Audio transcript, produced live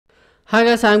Hi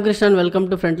guys, I am Krishna and welcome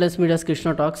to Frontlinesmedia's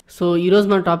Krishna Talkz. So ఈ రోజు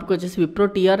మన topic వచ్చేసి Wipro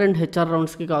TR and HR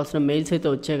rounds కి కావాల్సిన మెయిల్స్ అయితే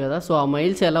వచ్చాయి కదా. సో ఆ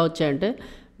మెయిల్స్ ఎలా వచ్చాయంటే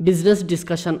బిజినెస్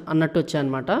డిస్కషన్ అన్నట్టు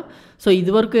వచ్చాయన్నమాట. సో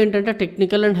ఇదివరకు ఏంటంటే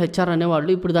టెక్నికల్ అండ్ హెచ్ఆర్ అనేవాళ్ళు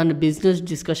ఇప్పుడు దాన్ని బిజినెస్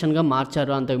డిస్కషన్గా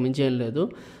మార్చారు, అంతకు మించి ఏం లేదు.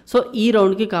 సో ఈ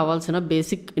రౌండ్కి కావాల్సిన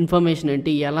బేసిక్ ఇన్ఫర్మేషన్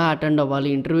ఏంటి, ఎలా అటెండ్ అవ్వాలి,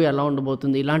 ఇంటర్వ్యూ ఎలా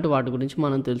ఉండబోతుంది, ఇలాంటి వాటి గురించి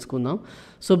మనం తెలుసుకుందాం.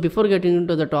 So before getting in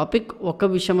to the topic ఒక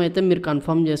విషయం అయితే మీరు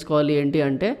కన్ఫర్మ్ చేసుకోవాలి, ఏంటి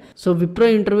అంటే సో విప్రో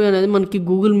ఇంటర్వ్యూ అనేది మనకి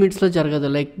గూగుల్ మీట్స్లో జరగదు.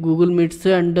 Like Google meets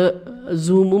and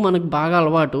Zoom మనకు బాగా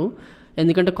అలవాటు,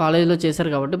 ఎందుకంటే కాలేజ్లో చేశారు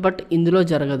కాబట్టి. బట్ ఇందులో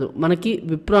జరగదు. మనకి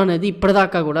విప్రో అనేది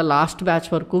ఇప్పటిదాకా కూడా లాస్ట్ బ్యాచ్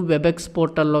వరకు వెబెక్స్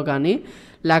పోర్టల్లో కానీ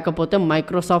లేకపోతే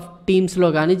మైక్రోసాఫ్ట్ టీమ్స్లో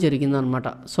కానీ జరిగిందనమాట.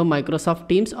 So Microsoft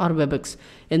teams are Webex,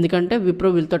 ఎందుకంటే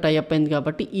విప్రో వీళ్ళతో టైఅప్ అయింది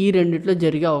కాబట్టి ఈ రెండిట్లో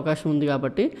జరిగే అవకాశం ఉంది.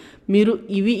 కాబట్టి మీరు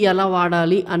ఇవి ఎలా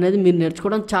వాడాలి అనేది మీరు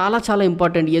నేర్చుకోవడం చాలా చాలా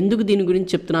ఇంపార్టెంట్. ఎందుకు దీని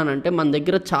గురించి చెప్తున్నానంటే మన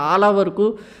దగ్గర చాలా వరకు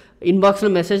ఇన్బాక్స్లో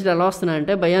మెసేజ్లు ఎలా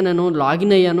వస్తున్నాయంటే, భయ్యా నేను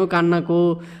లాగిన్ అయ్యాను కానీ నాకు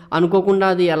అనుకోకుండా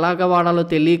అది ఎలాగ వాడాలో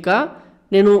తెలియక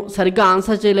నేను సరిగ్గా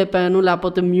ఆన్సర్ చేయలేకపోయాను,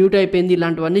 లేకపోతే మ్యూట్ అయిపోయింది,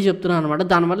 ఇలాంటివన్నీ చెప్తున్నాను అనమాట.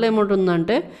 దానివల్ల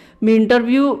ఏముంటుందంటే మీ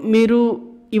ఇంటర్వ్యూ మీరు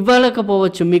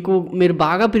ఇవ్వలేకపోవచ్చు, మీరు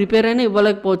బాగా ప్రిపేర్ అయినా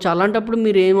ఇవ్వలేకపోవచ్చు. అలాంటప్పుడు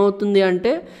మీరు ఏమవుతుంది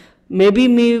అంటే మేబీ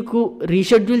మీకు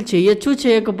రీషెడ్యూల్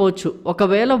చేయకపోవచ్చు.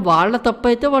 ఒకవేళ వాళ్ళ తప్పు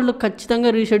అయితే వాళ్ళు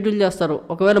ఖచ్చితంగా రీషెడ్యూల్ చేస్తారు.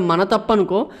 ఒకవేళ మన తప్పు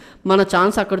అనుకో, మన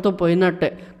ఛాన్స్ అక్కడితో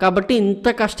పోయినట్టే. కాబట్టి ఇంత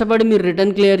కష్టపడి మీరు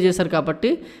రిటర్న్ క్లియర్ చేశారు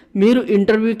కాబట్టి మీరు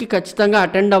ఇంటర్వ్యూకి ఖచ్చితంగా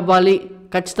అటెండ్ అవ్వాలి,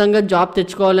 ఖచ్చితంగా జాబ్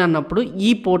తెచ్చుకోవాలి అన్నప్పుడు ఈ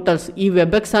పోర్టల్స్, ఈ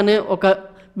వెబెక్స్ అనే ఒక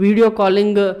వీడియో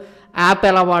కాలింగ్ యాప్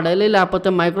ఎలా వాడాలి, లేకపోతే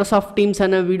మైక్రోసాఫ్ట్ టీమ్స్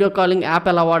అనే వీడియో కాలింగ్ యాప్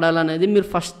ఎలా వాడాలి అనేది మీరు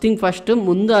ఫస్ట్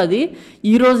ముందు అది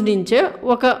ఈ రోజు నుంచే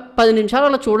ఒక 10 నిమిషాలు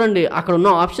అలా చూడండి. అక్కడ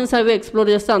ఉన్న ఆప్షన్స్ అవి ఎక్స్ప్లోర్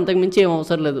చేస్తే అంతకుమించి ఏం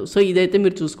అవసరం లేదు. సో ఇదైతే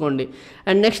మీరు చూసుకోండి.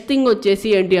 అండ్ నెక్స్ట్ థింగ్ వచ్చేసి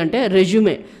ఏంటి అంటే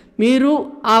రెజ్యూమే. మీరు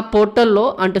ఆ పోర్టల్లో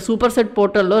అంటే సూపర్ సెట్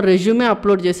పోర్టల్లో రెజ్యూమే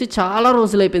అప్లోడ్ చేసి చాలా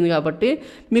రోజులు అయిపోయింది కాబట్టి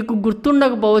మీకు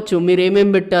గుర్తుండకపోవచ్చు మీరు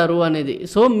ఏమేమి పెట్టారు అనేది.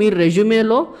 సో మీరు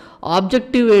రెజ్యూమేలో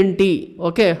ఆబ్జెక్టివ్ ఏంటి,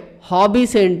 ఓకే,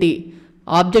 హాబీస్ ఏంటి,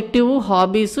 ఆబ్జెక్టివ్,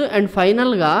 హాబీస్ అండ్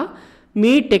ఫైనల్గా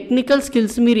మీ టెక్నికల్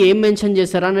స్కిల్స్ మీరు ఏం మెన్షన్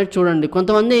చేశారు అనేది చూడండి.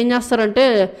 కొంతమంది ఏం చేస్తారంటే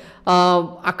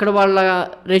అక్కడ వాళ్ళ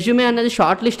రెజ్యూమే అనేది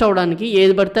షార్ట్ లిస్ట్ అవ్వడానికి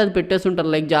ఏది పడితే అది పెట్టేసి ఉంటారు.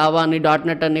 లైక్ జావా అని,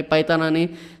 .NET అని, పైథాన్ అని,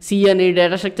 సి అని,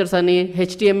 డేటా స్ట్రక్చర్స్ అని,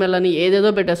 HTML అని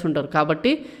ఏదేదో పెట్టేస్తుంటారు.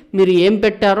 కాబట్టి మీరు ఏం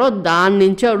పెట్టారో దాని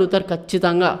నుంచే అడుగుతారు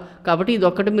ఖచ్చితంగా. కాబట్టి ఇది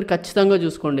ఒక్కటి మీరు ఖచ్చితంగా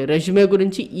చూసుకోండి. రెజ్యూమే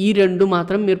గురించి ఈ రెండు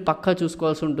మాత్రం మీరు పక్కా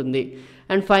చూసుకోవాల్సి ఉంటుంది.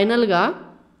 అండ్ ఫైనల్గా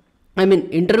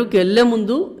ఇంటర్వ్యూకి వెళ్ళే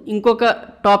ముందు ఇంకొక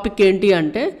టాపిక్ ఏంటి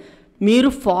అంటే మీరు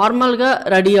ఫార్మల్గా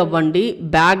రెడీ అవ్వండి.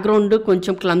 బ్యాక్గ్రౌండ్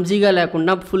కొంచెం క్లమ్జీగా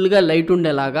లేకుండా ఫుల్గా లైట్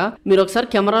ఉండేలాగా మీరు ఒకసారి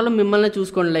కెమెరాలో మిమ్మల్ని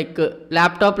చూసుకోండి. లైక్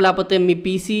ల్యాప్టాప్ లేకపోతే మీ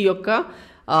పీసీ యొక్క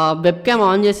వెబ్ క్యామ్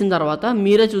ఆన్ చేసిన తర్వాత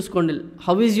మీరే చూసుకోండి.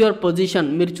 హౌ ఈజ్ యువర్ పొజిషన్,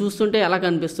 మీరు చూస్తుంటే ఎలా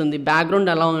కనిపిస్తుంది, బ్యాక్గ్రౌండ్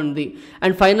ఎలా ఉంది.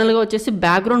 అండ్ ఫైనల్గా వచ్చేసి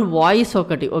బ్యాక్గ్రౌండ్ వాయిస్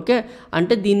ఒకటి, ఓకే,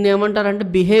 అంటే దీన్ని ఏమంటారంటే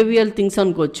బిహేవియరల్ థింగ్స్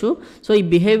అనుకోవచ్చు. సో ఈ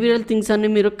బిహేవియరల్ థింగ్స్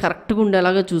అన్ని మీరు కరెక్ట్గా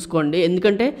ఉండేలాగా చూసుకోండి,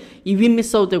 ఎందుకంటే ఇవి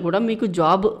మిస్ అవుతే కూడా మీకు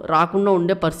జాబ్ రాకుండా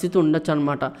ఉండే పరిస్థితి ఉండొచ్చు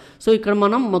అనమాట. సో ఇక్కడ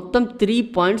మనం మొత్తం 3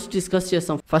 పాయింట్స్ డిస్కస్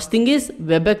చేస్తాం. First thing is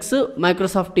Webex,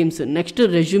 Microsoft teams. Next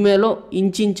రెజ్యూమేలో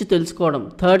inch తెలుసుకోవడం.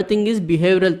 Third thing is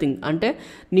behavioural thing, అంటే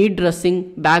నీట్ డ్రెస్సింగ్,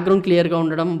 బ్యాక్గ్రౌండ్ క్లియర్గా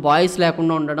ఉండడం, వాయిస్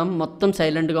లేకుండా ఉండడం, మొత్తం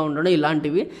సైలెంట్గా ఉండడం,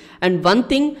 ఇలాంటివి. అండ్ వన్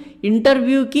థింగ్,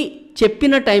 ఇంటర్వ్యూకి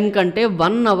చెప్పిన టైం కంటే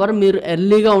 1 అవర్ మీరు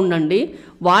ఎర్లీగా ఉండండి.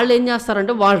 వాళ్ళు ఏం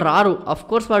చేస్తారంటే వాళ్ళు రారు,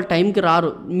 అఫ్కోర్స్ వాళ్ళు టైంకి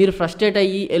రారు. మీరు ఫ్రస్ట్రేట్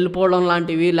అయ్యి వెళ్ళిపోవడం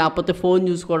లాంటివి, లేకపోతే ఫోన్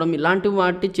చూసుకోవడం ఇలాంటివి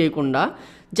వాటి చేయకుండా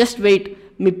జస్ట్ వెయిట్.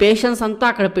 మీ పేషెన్స్ అంతా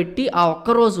అక్కడ పెట్టి ఆ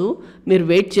ఒక్కరోజు మీరు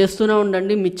వెయిట్ చేస్తూనే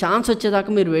ఉండండి. మీ ఛాన్స్ వచ్చేదాకా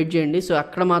మీరు వెయిట్ చేయండి. సో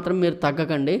అక్కడ మాత్రం మీరు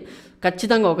తగ్గకండి.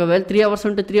 ఖచ్చితంగా ఒకవేళ 3 అవర్స్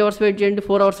ఉంటే 3 అవర్స్ వెయిట్ చేయండి,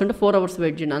 4 అవర్స్ ఉంటే 4 అవర్స్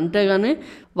వెయిట్ చేయండి. అంతేగాని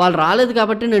వాళ్ళు రాలేదు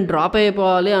కాబట్టి నేను డ్రాప్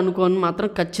అయిపోవాలి అనుకోని మాత్రం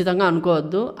ఖచ్చితంగా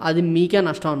అనుకోవద్దు, అది మీకే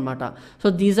నష్టం అనమాట. So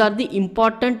these are the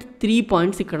important 3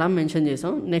 points ఇక్కడ మెన్షన్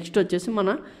చేసాం. నెక్స్ట్ వచ్చేసి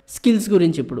మన స్కిల్స్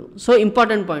గురించి ఇప్పుడు. So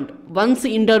important point, once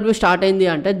interview start అయింది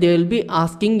అంటే they will be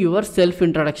asking your self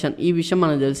introduction. ఈ విషయం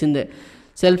మనకు తెలిసిందే.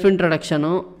 Self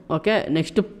introduction, okay,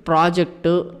 next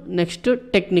project, next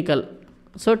technical,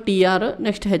 so TR,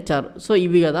 next HR. So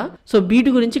ఇవి కదా. సో వీటి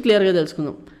గురించి క్లియర్గా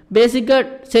తెలుసుకుందాం. బేసిక్గా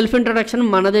సెల్ఫ్ ఇంట్రడక్షన్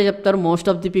మనదే చెప్తారు, మోస్ట్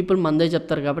ఆఫ్ ది పీపుల్ మనదే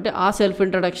చెప్తారు. కాబట్టి ఆ సెల్ఫ్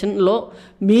ఇంట్రడక్షన్లో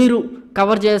మీరు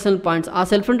కవర్ చేయాల్సిన పాయింట్స్, ఆ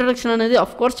సెల్ఫ్ ఇంట్రడక్షన్ అనేది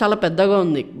అఫ్కోర్స్ చాలా పెద్దగా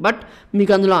ఉంది, బట్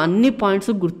మీకు అందులో అన్ని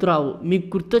పాయింట్స్ గుర్తురావు. మీకు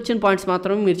గుర్తొచ్చిన పాయింట్స్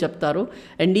మాత్రమే మీరు చెప్తారు.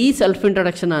 అండ్ ఈ సెల్ఫ్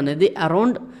ఇంట్రడక్షన్ అనేది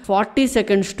అరౌండ్ 40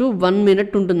 seconds to 1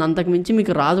 minute ఉంటుంది, అంతకుమించి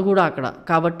మీకు రాదు కూడా అక్కడ.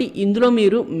 కాబట్టి ఇందులో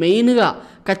మీరు మెయిన్గా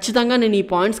ఖచ్చితంగా నేను ఈ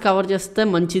పాయింట్స్ కవర్ చేస్తే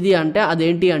మంచిది అంటే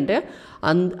అదేంటి అంటే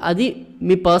అది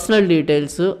మీ personal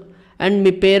details and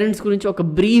me parents గురించి ఒక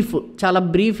బ్రీఫ్, చాలా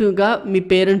బ్రీఫ్గా మీ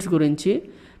పేరెంట్స్ గురించి,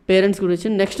 పేరెంట్స్ గురించి.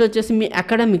 నెక్స్ట్ వచ్చేసి మీ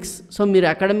అకాడమిక్స్, సో మీరు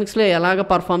అకాడమిక్స్లో ఎలాగ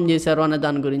పర్ఫామ్ చేశారు అనే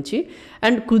దాని గురించి.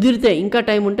 అండ్ కుదిరితే ఇంకా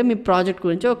టైం ఉంటే మీ ప్రాజెక్ట్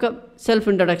గురించి ఒక సెల్ఫ్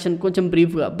ఇంట్రడక్షన్ కొంచెం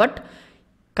బ్రీఫ్గా. బట్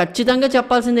ఖచ్చితంగా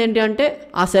చెప్పాల్సింది ఏంటి అంటే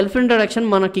ఆ సెల్ఫ్ ఇంట్రడక్షన్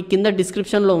మనకి కింద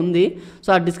డిస్క్రిప్షన్లో ఉంది. సో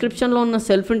ఆ డిస్క్రిప్షన్లో ఉన్న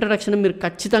సెల్ఫ్ ఇంట్రడక్షన్ మీరు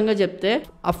ఖచ్చితంగా చెప్తే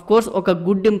కోర్స్ ఒక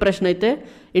గుడ్ ఇంప్రెషన్ అయితే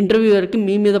ఇంటర్వ్యూయర్కి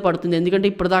మీ మీద పడుతుంది. ఎందుకంటే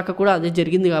ఇప్పటిదాకా కూడా అదే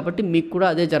జరిగింది కాబట్టి మీకు కూడా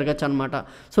అదే జరగచ్చు అనమాట.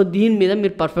 సో దీని మీద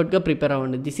మీరు పర్ఫెక్ట్గా ప్రిపేర్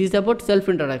అవ్వండి. This is about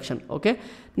self introduction. Okay,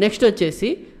 next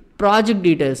వచ్చేసి ప్రాజెక్ట్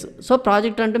డీటెయిల్స్. సో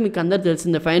ప్రాజెక్ట్ అంటే మీకు అందరు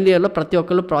తెలిసిందే, ఫైనల్ ఇయర్లో ప్రతి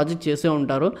ఒక్కరు ప్రాజెక్ట్ చేసే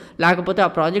ఉంటారు, లేకపోతే ఆ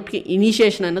ప్రాజెక్ట్కి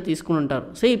ఇనిషియేషన్ అయినా తీసుకుని ఉంటారు.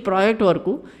 సో ఈ ప్రాజెక్ట్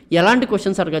వరకు ఎలాంటి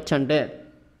క్వశ్చన్స్ అడగచ్చు అంటే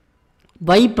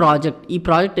వై ప్రాజెక్ట్, ఈ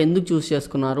ప్రాజెక్ట్ ఎందుకు చూస్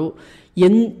చేసుకున్నారు,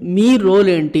 మీ రోల్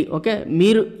ఏంటి, ఓకే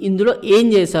మీరు ఇందులో ఏం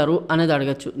చేశారు అనేది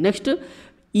అడగచ్చు. నెక్స్ట్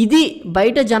ఇది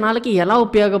బయట జనాలకి ఎలా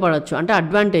ఉపయోగపడవచ్చు అంటే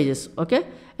అడ్వాంటేజెస్, ఓకే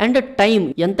అండ్ టైం,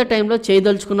 ఎంత టైంలో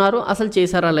చేయదలుచుకున్నారు, అసలు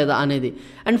చేశారా లేదా అనేది.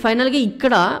 అండ్ ఫైనల్గా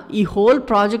ఇక్కడ ఈ హోల్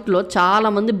ప్రాజెక్ట్లో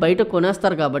చాలామంది బయట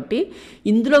కొనేస్తారు కాబట్టి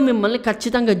ఇందులో మిమ్మల్ని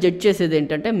ఖచ్చితంగా జడ్జ్ చేసేది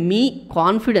ఏంటంటే మీ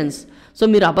కాన్ఫిడెన్స్. సో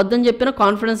మీరు అబద్ధం చెప్పినా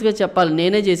కాన్ఫిడెన్స్గా చెప్పాలి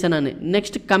నేనే చేశానని.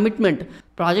 నెక్స్ట్ కమిట్మెంట్,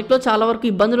 ప్రాజెక్ట్లో చాలా వరకు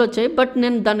ఇబ్బందులు వచ్చాయి బట్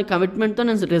నేను దాన్ని కమిట్మెంట్తో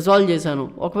నేను రిజాల్వ్ చేశాను.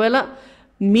 ఒకవేళ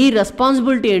మీ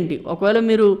రెస్పాన్సిబిలిటీ ఏంటి, ఒకవేళ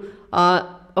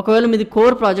మీది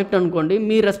కోర్ ప్రాజెక్ట్ అనుకోండి,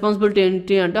 మీ రెస్పాన్సిబిలిటీ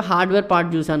ఏంటి అంటే హార్డ్వేర్ పార్ట్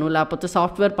చూశాను లేకపోతే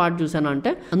సాఫ్ట్వేర్ పార్ట్ చూశాను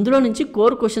అంటే అందులో నుంచి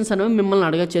కోర్ క్వశ్చన్స్ అనేవి మిమ్మల్ని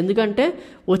అడగచ్చు. ఎందుకంటే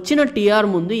వచ్చిన టీఆర్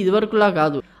ముందు ఇదివరకులా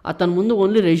కాదు, అతని ముందు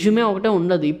ఓన్లీ రెజ్యూమే ఒకటే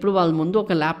ఉండదు, ఇప్పుడు వాళ్ళ ముందు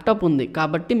ఒక ల్యాప్టాప్ ఉంది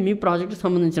కాబట్టి మీ ప్రాజెక్ట్కి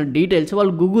సంబంధించిన డీటెయిల్స్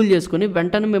వాళ్ళు గూగుల్ చేసుకుని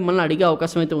వెంటనే మిమ్మల్ని అడిగే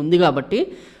అవకాశం అయితే ఉంది. కాబట్టి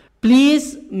ప్లీజ్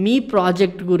మీ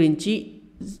ప్రాజెక్ట్ గురించి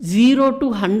 0 to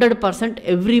 100%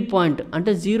 ఎవ్రీ పాయింట్,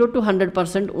 అంటే 0 to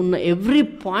 100% ఉన్న ఎవ్రీ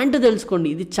పాయింట్ తెలుసుకోండి.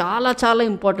 ఇది చాలా చాలా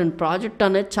ఇంపార్టెంట్. ప్రాజెక్ట్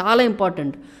అనేది చాలా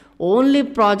ఇంపార్టెంట్. ఓన్లీ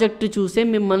ప్రాజెక్ట్ చూసే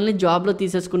మిమ్మల్ని జాబ్లో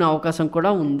తీసేసుకునే అవకాశం కూడా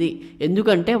ఉంది.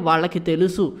 ఎందుకంటే వాళ్ళకి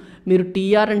తెలుసు మీరు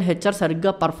టీఆర్ అండ్ హెచ్ఆర్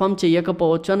సరిగ్గా పర్ఫామ్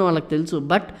చేయకపోవచ్చు అని వాళ్ళకి తెలుసు,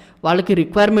 బట్ వాళ్ళకి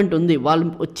రిక్వైర్మెంట్ ఉంది, వాళ్ళు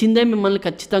వచ్చిందే మిమ్మల్ని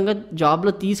ఖచ్చితంగా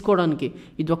జాబ్లో తీసుకోవడానికి.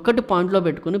 ఇది ఒక్కటి పాయింట్లో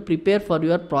పెట్టుకుని prepare for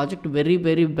your project very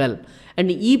very well.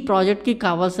 And ఈ ప్రాజెక్ట్కి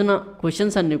కావాల్సిన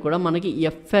క్వశ్చన్స్ అన్నీ కూడా మనకి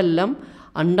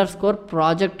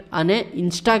FLM_project అనే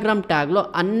ఇన్స్టాగ్రామ్ ట్యాగ్లో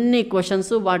అన్ని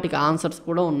క్వశ్చన్స్ వాటికి ఆన్సర్స్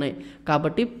కూడా ఉన్నాయి.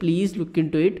 కాబట్టి please look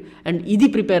in to it. And ఇది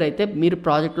ప్రిపేర్ అయితే మీరు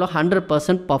ప్రాజెక్ట్లో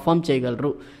 100% పర్ఫామ్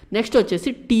చేయగలరు. నెక్స్ట్ వచ్చేసి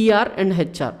టీఆర్ అండ్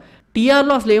హెచ్ఆర్.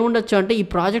 టీఆర్లో అసలు ఏముండొచ్చు అంటే ఈ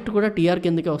ప్రాజెక్ట్ కూడా టీఆర్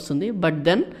కిందకే వస్తుంది. బట్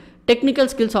దెన్ టెక్నికల్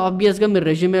స్కిల్స్ ఆబ్వియస్గా మీరు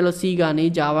రెజ్యూమేలో సి కానీ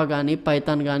జావా కానీ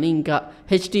పైథాన్ కానీ ఇంకా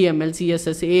HTML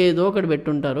CSS ఏదో ఒకటి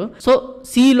పెట్టుంటారు. సో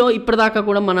సిలో ఇప్పటిదాకా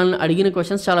కూడా మనల్ని అడిగిన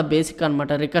క్వశ్చన్స్ చాలా బేసిక్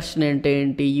అనమాట. రికర్షన్ అంటే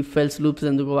ఏంటి, ఇఫ్ ఎల్స్ లూప్స్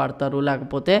ఎందుకు వాడతారు,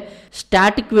 లేకపోతే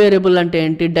స్టాటిక్ వేరియబుల్ అంటే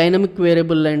ఏంటి, డైనమిక్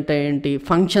వేరియబుల్ అంటే ఏంటి,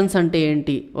 ఫంక్షన్స్ అంటే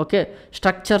ఏంటి, okay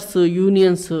structures,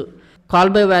 unions,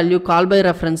 call by value, call by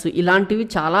reference ఇలాంటివి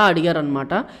చాలా అడిగారు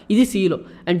అనమాట. ఇది సిలో.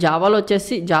 అండ్ జావాలో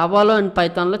వచ్చేసి జావాలో అండ్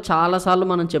పైథాన్లో చాలాసార్లు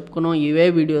మనం చెప్పుకున్నాం ఇవే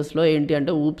వీడియోస్లో ఏంటి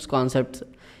అంటే ఊప్స్ కాన్సెప్ట్స్.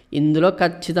 ఇందులో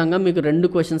ఖచ్చితంగా మీకు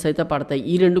 2 క్వశ్చన్స్ అయితే పడతాయి.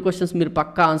 ఈ 2 క్వశ్చన్స్ మీరు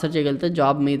పక్కా ఆన్సర్ చేయగలిగితే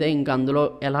జాబ్ మీదే, ఇంకా అందులో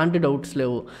ఎలాంటి డౌట్స్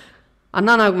లేవు.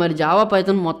 అన్న నాకు మరి జావా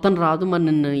పైథాన్ మొత్తం రాదు, మరి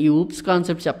నేను ఈ ఊప్స్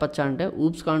కాన్సెప్ట్స్ చెప్పచ్చా అంటే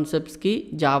ఊప్స్ కాన్సెప్ట్స్కి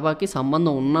జావాకి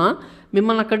సంబంధం ఉన్నా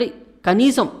మిమ్మల్ని అక్కడి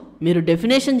కనీసం మీరు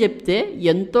డెఫినేషన్ చెప్తే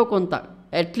ఎంతో కొంత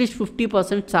అట్లీస్ట్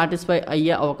 50% సాటిస్ఫై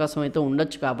అయ్యే అవకాశం అయితే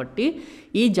ఉండొచ్చు. కాబట్టి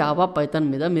ఈ జావా పైథాన్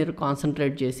మీద మీరు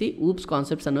కాన్సన్ట్రేట్ చేసి ఊప్స్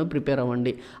కాన్సెప్ట్స్ అనేవి ప్రిపేర్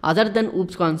అవ్వండి. అదర్ దెన్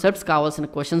ఊప్స్ కాన్సెప్ట్స్ కావాల్సిన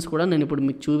క్వశ్చన్స్ కూడా నేను ఇప్పుడు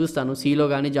మీకు చూపిస్తాను. సిలో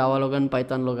కానీ జావాలో కానీ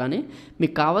పైథాన్లో కానీ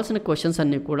మీకు కావాల్సిన క్వశ్చన్స్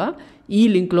అన్నీ కూడా ఈ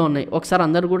లింక్లో ఉన్నాయి. ఒకసారి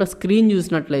అందరు కూడా స్క్రీన్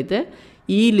చూసినట్లయితే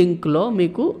ఈ లింక్లో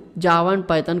మీకు జావా అండ్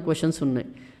పైథాన్ క్వశ్చన్స్ ఉన్నాయి.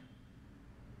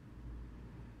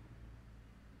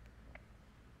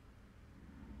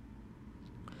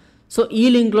 సో ఈ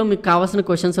లింక్లో మీకు కావాల్సిన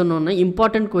క్వశ్చన్స్ ఉన్నాయి.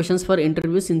 Important questions for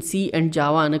interviews in C and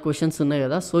Java అనే క్వశ్చన్స్ ఉన్నాయి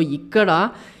కదా. సో ఇక్కడ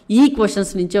ఈ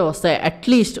క్వశ్చన్స్ నుంచే వస్తాయి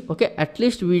అట్లీస్ట్. ఓకే,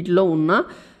 అట్లీస్ట్ వీటిలో ఉన్న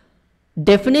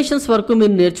డెఫినేషన్స్ వరకు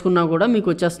మీరు నేర్చుకున్నా కూడా మీకు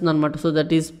వచ్చేస్తుంది అనమాట. సో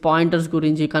దట్ ఈస్ పాయింటర్స్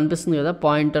గురించి కనిపిస్తుంది కదా,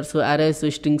 పాయింటర్స్, అరేస్,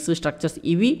 స్ట్రింగ్స్, స్ట్రక్చర్స్,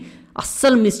 ఇవి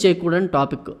అస్సలు మిస్ చేయకూడని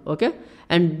టాపిక్. ఓకే,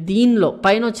 అండ్ దీనిలో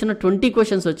పైన వచ్చిన 20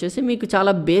 క్వశ్చన్స్ వచ్చేసి మీకు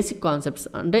చాలా బేసిక్ కాన్సెప్ట్స్.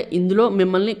 అంటే ఇందులో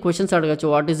మిమ్మల్ని క్వశ్చన్స్ అడగచ్చు.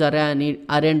 వాట్ ఈజ్ అరే అని,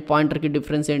 అరే అండ్ పాయింటర్కి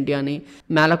డిఫరెన్స్ ఏంటి అని,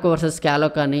 మ్యాలక్ వర్సెస్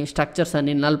స్కాలోక్ అని, స్ట్రక్చర్స్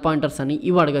అని, నల్ పాయింటర్స్ అని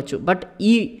ఇవి అడగచ్చు. బట్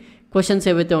ఈ క్వశ్చన్స్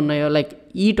ఏవైతే ఉన్నాయో, లైక్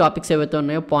ఈ టాపిక్స్ ఏవైతే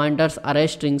ఉన్నాయో, పాయింటర్స్, అరే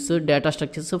strings, data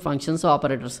structures, functions,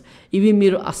 operators, ఇవి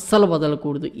మీరు అస్సలు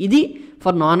వదలకూడదు. ఇది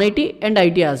for non IT and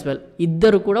IT as well,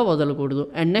 ఇద్దరు కూడా వదలకూడదు.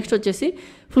 అండ్ నెక్స్ట్ వచ్చేసి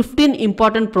 15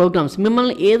 ఇంపార్టెంట్ ప్రోగ్రామ్స్.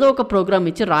 మిమ్మల్ని ఏదో ఒక ప్రోగ్రామ్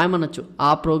ఇచ్చి రాయమనొచ్చు.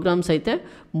 ఆ ప్రోగ్రామ్స్ అయితే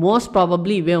మోస్ట్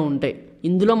ప్రాబబ్లీ ఇవే ఉంటాయి.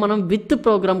 ఇందులో మనం విత్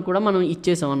ప్రోగ్రామ్ కూడా మనం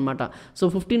ఇచ్చేసాం అనమాట. సో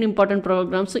 15 ఇంపార్టెంట్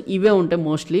ప్రోగ్రామ్స్ ఇవే ఉంటాయి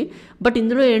మోస్ట్లీ. బట్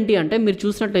ఇందులో ఏంటి అంటే మీరు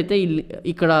చూసినట్లయితే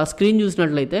ఇక్కడ స్క్రీన్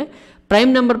చూసినట్లయితే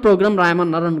ప్రైమ్ నెంబర్ ప్రోగ్రామ్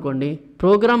రాయమన్నారు అనుకోండి,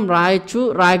 ప్రోగ్రామ్ రాయొచ్చు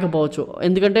రాయకపోవచ్చు,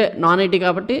 ఎందుకంటే నాన్ ఐటీ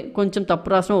కాబట్టి కొంచెం తప్పు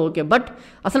రాసినా ఓకే. బట్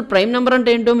అసలు ప్రైమ్ నెంబర్ అంటే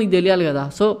ఏంటో మీకు తెలియాలి కదా.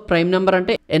 సో ప్రైమ్ నెంబర్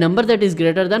అంటే ఏ number that is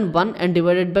greater than 1 and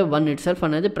divided by 1 it self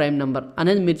అనేది ప్రైమ్ నెంబర్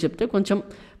అనేది మీరు చెప్తే కొంచెం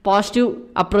పాజిటివ్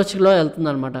అప్రోచ్లో వెళ్తుంది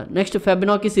అనమాట. నెక్స్ట్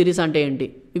ఫెబినాకీ సిరీస్ అంటే ఏంటి,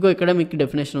 ఇక్కడ మీకు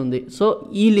డెఫినేషన్ ఉంది. సో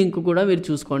ఈ లింక్ కూడా మీరు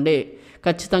చూసుకోండి,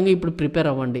 ఖచ్చితంగా ఇప్పుడు ప్రిపేర్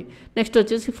అవ్వండి. నెక్స్ట్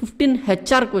వచ్చేసి 15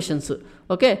 హెచ్ఆర్ క్వశ్చన్స్.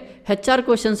 ఓకే, హెచ్ఆర్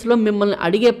క్వశ్చన్స్లో మిమ్మల్ని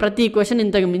అడిగే ప్రతి క్వశ్చన్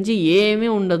ఇంతకు మించి ఏమీ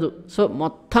ఉండదు. సో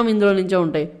మొత్తం ఇందులో నుంచే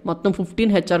ఉంటాయి. మొత్తం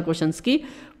 15 హెచ్ఆర్ క్వశ్చన్స్కి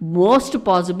most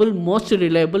possible, most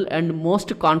reliable and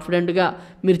most కాన్ఫిడెంట్గా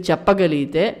మీరు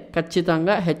చెప్పగలిగితే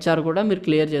ఖచ్చితంగా హెచ్ఆర్ కూడా మీరు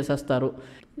క్లియర్ చేసేస్తారు.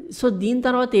 సో దీని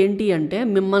తర్వాత ఏంటి అంటే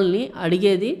మిమ్మల్ని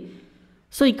అడిగేది,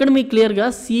 సో ఇక్కడ మీకు క్లియర్గా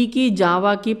సీకి,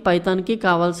 జావాకి, పైథాన్కి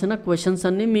కావాల్సిన క్వశ్చన్స్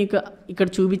అన్నీ మీకు ఇక్కడ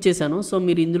చూపించేశాను. సో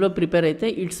మీరు ఇందులో ప్రిపేర్ అయితే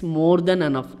it's more than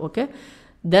enough. Okay,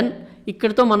 then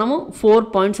ఇక్కడితో మనము 4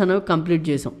 పాయింట్స్ అనేవి కంప్లీట్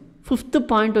చేసాం. 5th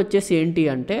పాయింట్ వచ్చేసి ఏంటి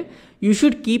అంటే you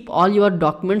should keep all your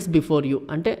documents before you.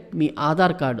 అంటే మీ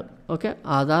Aadhaar card, okay,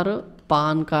 Aadhaar,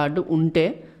 pan card ఉంటే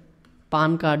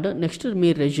పాన్ కార్డు, నెక్స్ట్ మీ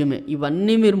రెజ్యూమే,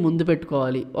 ఇవన్నీ మీరు ముందు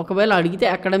పెట్టుకోవాలి. ఒకవేళ అడిగితే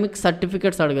అకాడమిక్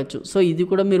సర్టిఫికేట్స్ అడగచ్చు. సో ఇది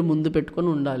కూడా మీరు ముందు పెట్టుకొని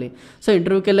ఉండాలి. సో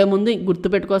ఇంటర్వ్యూకి వెళ్ళే ముందు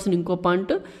గుర్తుపెట్టుకోవాల్సిన ఇంకో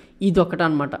పాయింట్ ఇది ఒకటి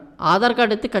అనమాట. ఆధార్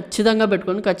కార్డ్ అయితే ఖచ్చితంగా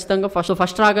పెట్టుకోండి. ఖచ్చితంగా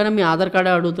ఫస్ట్ రాగానే మీ ఆధార్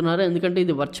కార్డే అడుగుతున్నారు, ఎందుకంటే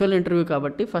ఇది వర్చువల్ ఇంటర్వ్యూ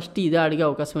కాబట్టి ఫస్ట్ ఇదే అడిగే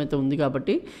అవకాశం అయితే ఉంది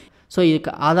కాబట్టి. సో ఈ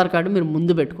ఆధార్ కార్డు మీరు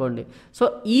ముందు పెట్టుకోండి. సో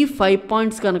ఈ 5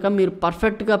 పాయింట్స్ కనుక మీరు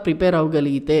పర్ఫెక్ట్గా ప్రిపేర్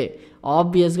అవ్వగలిగితే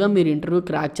ఆబ్వియస్గా మీరు ఇంటర్వ్యూ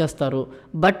క్రాక్ చేస్తారు.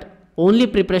 బట్ ఓన్లీ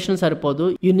ప్రిపరేషన్ సరిపోదు,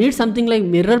 you need something like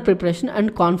mirror preparation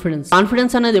and confidence.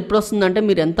 Confidence అనేది ఎప్పుడు వస్తుందంటే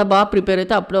మీరు ఎంత బాగా ప్రిపేర్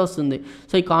అయితే అప్పుడే వస్తుంది.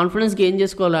 సో ఈ కాన్ఫిడెన్స్కి ఏం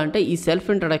చేసుకోవాలంటే ఈ సెల్ఫ్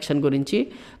ఇంట్రడక్షన్ గురించి,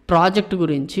 ప్రాజెక్ట్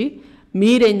గురించి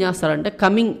మీరేం చేస్తారంటే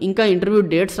ఇంకా ఇంటర్వ్యూ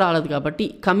డేట్స్ రాలేదు కాబట్టి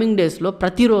కమింగ్ డేస్లో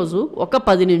ప్రతిరోజు ఒక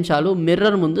 10 నిమిషాలు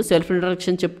మిర్రర్ ముందు సెల్ఫ్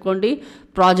ఇంట్రడక్షన్ చెప్పుకోండి,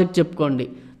 ప్రాజెక్ట్ చెప్పుకోండి.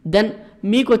 దెన్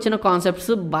మీకు వచ్చిన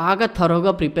కాన్సెప్ట్స్ బాగా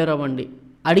థరోగా ప్రిపేర్ అవ్వండి.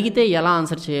 అడిగితే ఎలా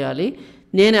ఆన్సర్ చేయాలి,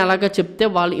 నేను ఎలాగ చెప్తే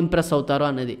వాళ్ళు ఇంప్రెస్ అవుతారు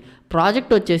అనేది.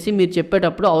 ప్రాజెక్ట్ వచ్చేసి మీరు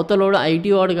చెప్పేటప్పుడు అవతలోడు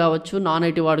ఐటీ వాడు కావచ్చు, నాన్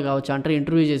ఐటీ వాడు కావచ్చు, అంటే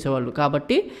ఇంటర్వ్యూ చేసేవాళ్ళు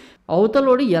కాబట్టి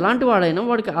అవతలోడు ఎలాంటి వాడైనా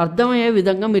వాడికి అర్థమయ్యే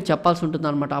విధంగా మీరు చెప్పాల్సి ఉంటుంది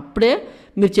అనమాట. అప్పుడే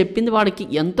మీరు చెప్పింది వాడికి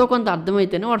ఎంతో కొంత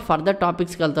అర్థమైతేనే వాడు ఫర్దర్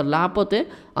టాపిక్స్కి వెళ్తారు, లేకపోతే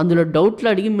అందులో డౌట్లు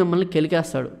అడిగి మిమ్మల్ని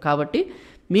కెలికేస్తాడు. కాబట్టి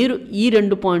మీరు ఈ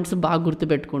 2 పాయింట్స్ బాగా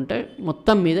గుర్తుపెట్టుకుంటే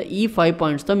మొత్తం మీద ఈ 5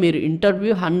 పాయింట్స్తో మీరు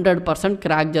ఇంటర్వ్యూ 100%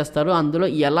 క్రాక్ చేస్తారు. అందులో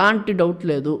ఎలాంటి డౌట్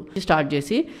లేదు. స్టార్ట్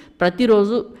చేసి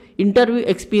ప్రతిరోజు ఇంటర్వ్యూ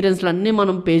ఎక్స్పీరియన్స్లు అన్నీ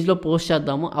మనం పేజ్లో పోస్ట్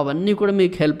చేద్దాము, అవన్నీ కూడా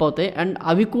మీకు హెల్ప్ అవుతాయి. అండ్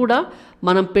అవి కూడా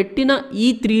మనం పెట్టిన ఈ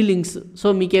 3 లింక్స్, సో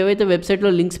మీకు ఏవైతే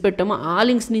వెబ్సైట్లో లింక్స్ పెట్టామో ఆ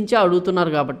లింక్స్ నుంచే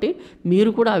అడుగుతున్నారు కాబట్టి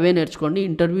మీరు కూడా అవే నేర్చుకోండి,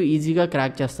 ఇంటర్వ్యూ ఈజీగా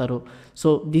క్రాక్ చేస్తారు. So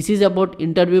this is about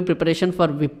interview preparation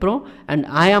for Wipro and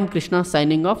I am Krishna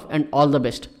signing off and all the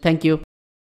best. Thank you.